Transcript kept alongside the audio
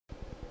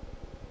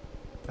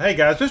Hey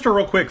guys, just a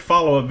real quick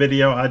follow-up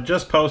video. I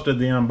just posted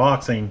the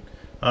unboxing,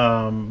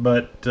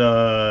 but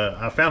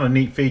I found a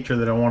neat feature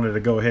that I wanted to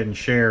go ahead and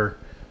share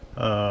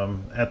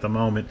at the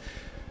moment.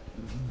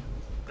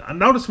 I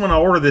noticed when I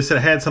ordered this it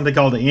had something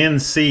called the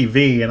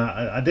NCV, and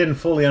I didn't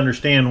fully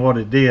understand what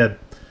it did.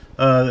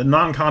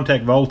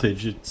 Non-contact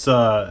voltage. It's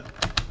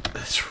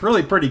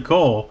really pretty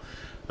cool.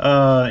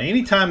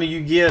 Anytime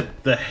you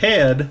get the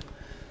head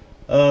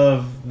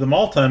of the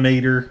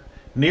multimeter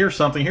near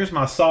something, here's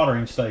my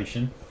soldering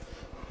station.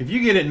 If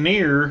you get it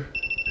near,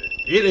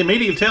 it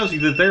immediately tells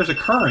you that there's a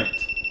current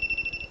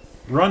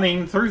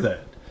running through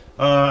that.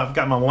 I've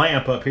got my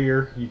lamp up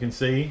here, you can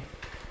see.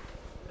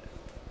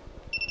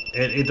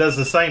 It does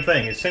the same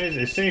thing. As soon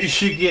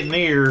as you get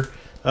near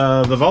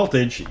the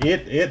voltage,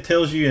 it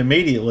tells you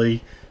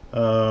immediately.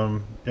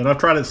 And I've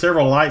tried it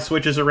several light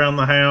switches around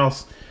the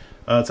house.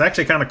 It's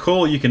actually kind of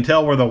cool. You can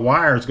tell where the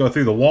wires go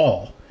through the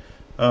wall.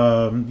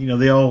 You know,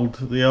 the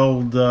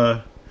old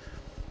oh,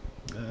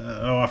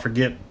 I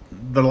forget.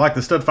 They're like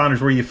the stud finders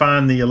where you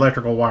find the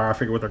electrical wire. I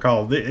forget what they're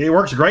called. It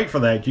works great for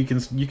that. You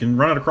can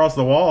run it across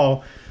the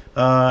wall,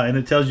 and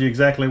it tells you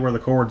exactly where the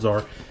cords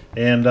are,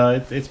 and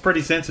it's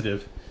pretty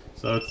sensitive,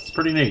 so it's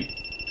pretty neat.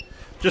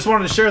 Just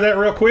wanted to share that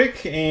real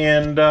quick,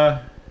 and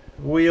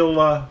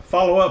we'll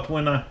follow up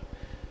when I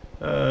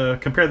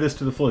compare this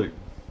to the Flute.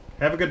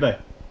 Have a good day.